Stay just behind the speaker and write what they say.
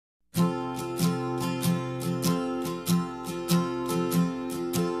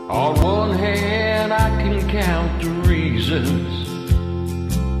On one hand, I can count the reasons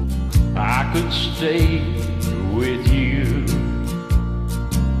I could stay with you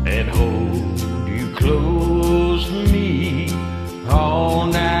and hold you close to me all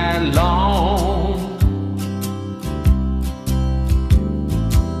night long.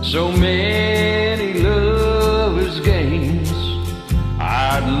 So many lovers' games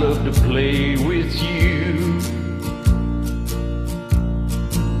I'd love to play with you.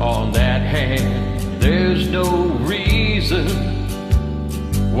 On that hand, there's no reason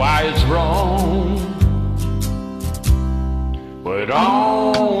why it's wrong. But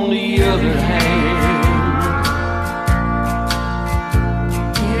on the other hand,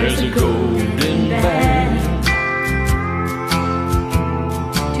 there's a golden band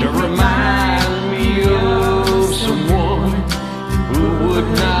to remind me of someone who would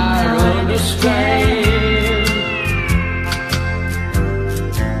not understand.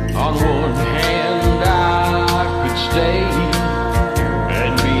 On one hand, I could stay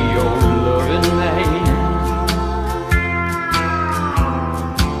and be your loving man,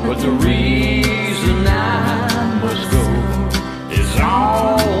 but the reason I must go is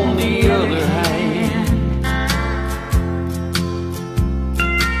on the other hand.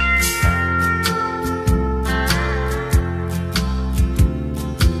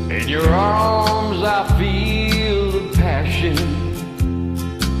 In your arms I feel the passion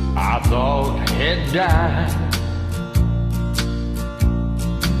I thought had died.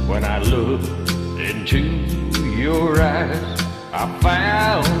 When I looked into your eyes, I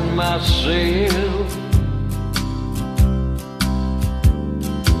found myself.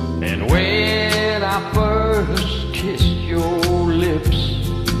 And when I first kissed your lips,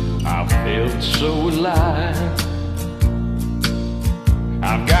 I felt so alive.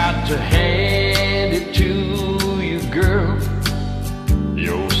 I've got to hand